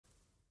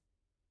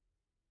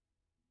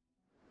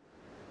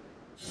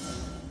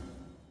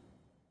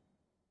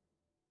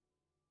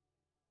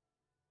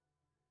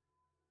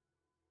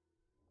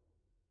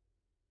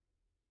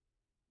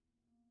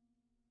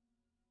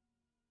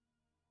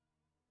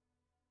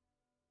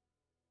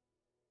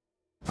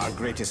Our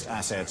greatest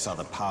assets are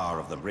the power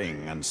of the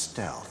ring and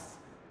stealth.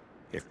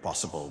 If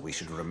possible, we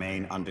should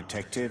remain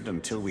undetected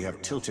until we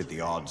have tilted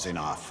the odds in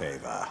our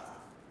favor.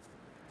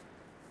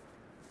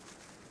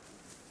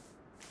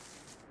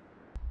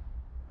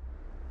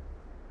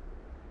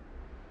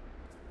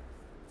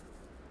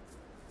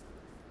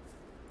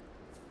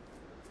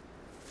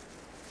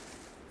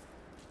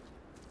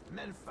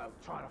 Menfolk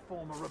trying to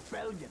form a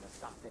rebellion or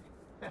something.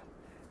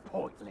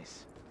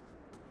 Pointless.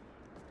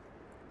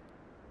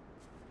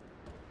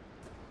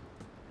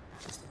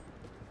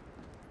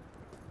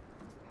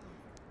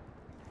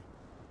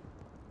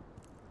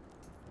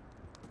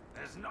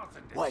 There's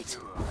nothing to Wait,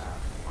 do about.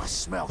 I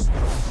smell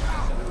something.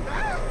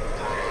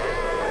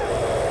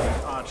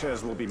 These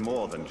archers will be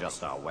more than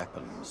just our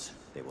weapons.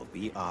 They will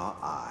be our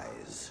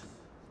eyes.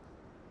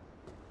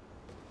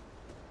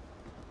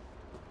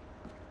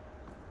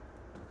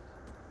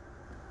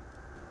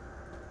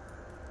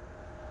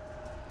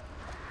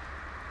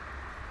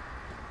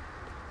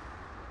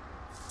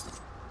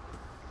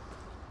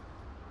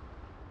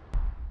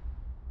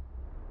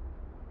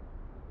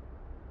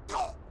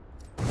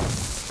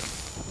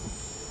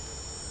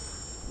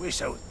 We're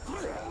so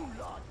through,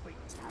 Lord, we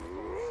next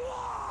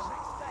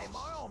day,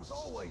 my arm's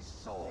always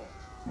sore.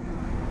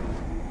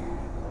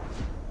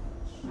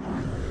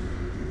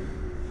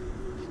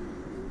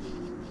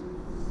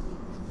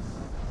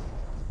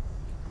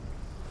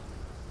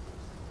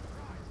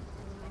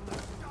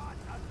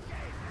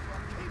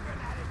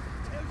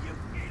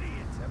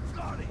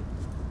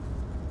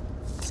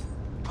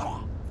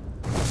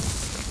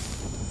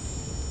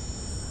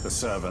 The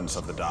servants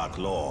of the Dark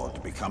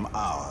Lord become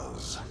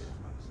ours.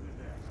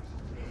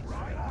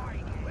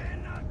 We're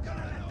not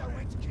gonna let the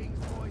Rich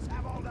King's boys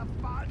have all the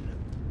fun.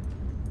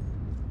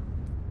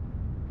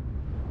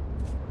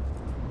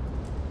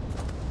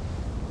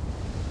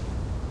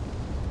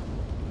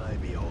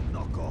 Maybe I'll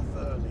knock off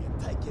early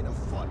and take in a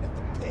fight at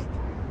the pit.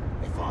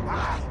 If I'm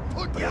lucky,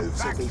 Put your Bruce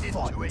will backs be into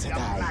fighting it, you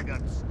today.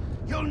 maggots.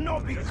 You'll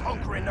not be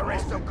conquering the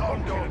rest of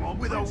Gondor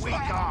with a weak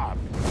arm.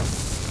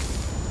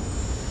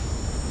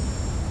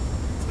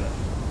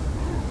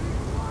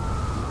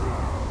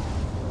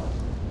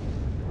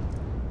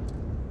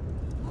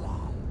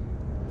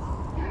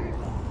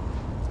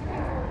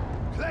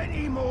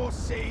 Plenty more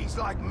seas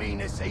like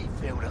Minas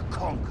Heathfield to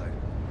conquer.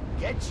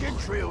 Get your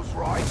drills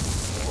right,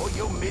 or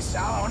you'll miss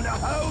out on the A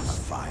host.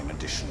 fine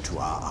addition to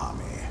our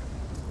army.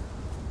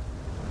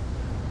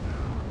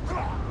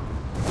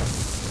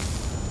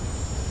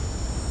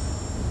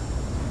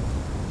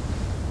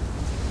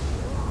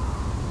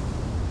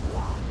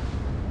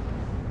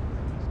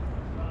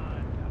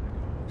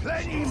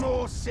 Plenty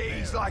more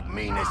seas like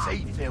Minas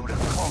Heathfield to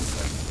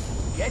conquer.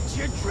 Get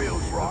your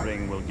drills The right.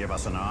 ring will give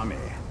us an army,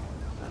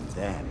 and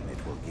then it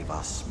will give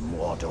us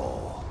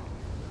Mordor.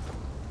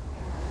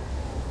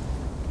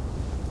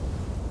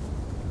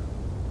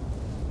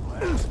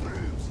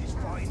 Bruce is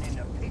fighting in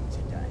the pit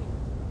today.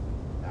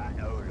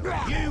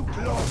 You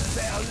clods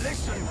better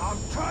listen. I'm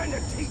trying to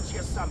teach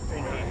you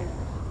something here.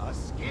 A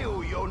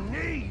skill you'll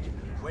need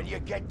when you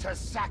get to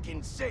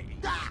Sacking City.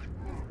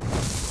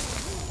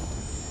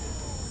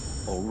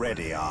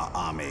 Already our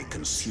army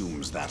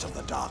consumes that of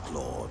the Dark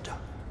Lord.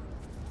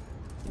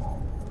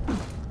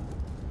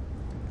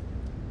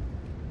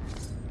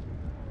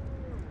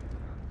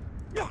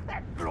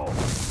 That glory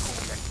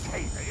called a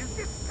tailor is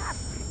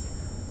disgusting.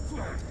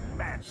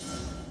 Man.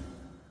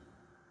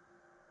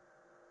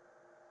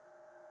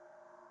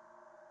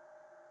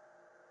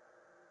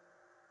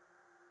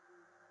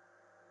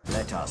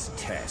 Let us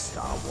test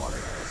our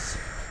warriors.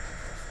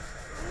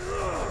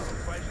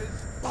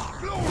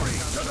 Glory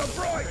to the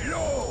bright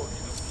Lord!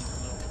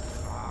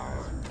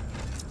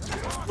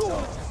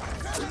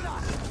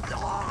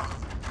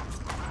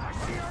 I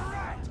see a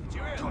rat! Did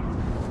you hear?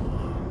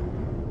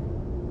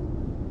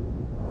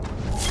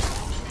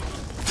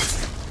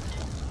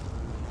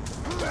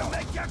 We'll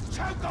make you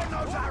choke on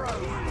those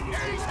arrows!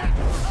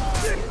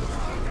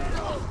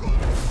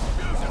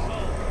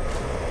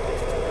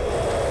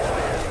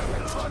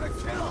 Trying to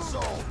kill us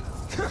all!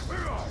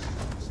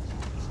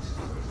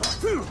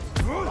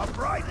 A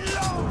bright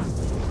Lord!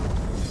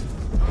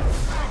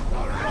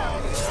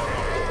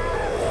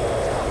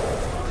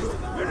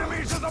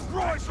 Enemies of the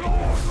bright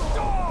Lord!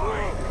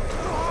 Die!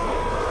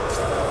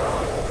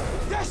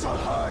 This'll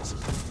hurt!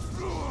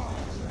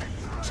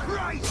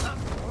 Traitor!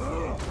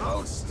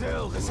 Hold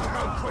still, this'll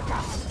go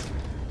quicker!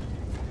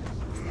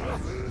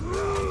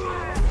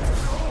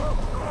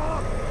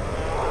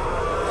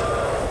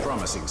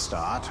 Promising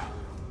start,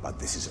 but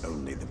this is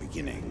only the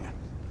beginning.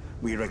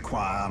 We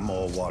require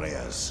more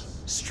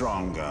warriors,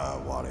 stronger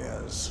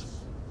warriors.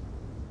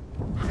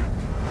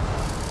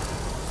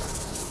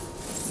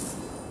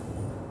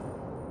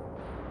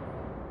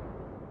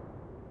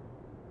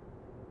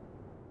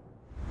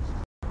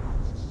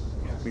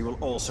 We will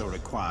also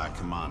require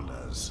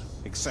commanders,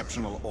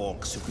 exceptional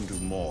orcs who can do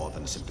more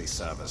than simply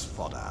serve as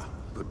fodder.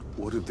 But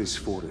what of this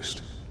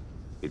forest?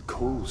 It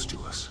calls to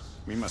us.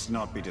 We must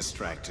not be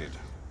distracted.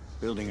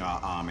 Building our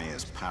army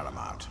is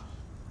paramount.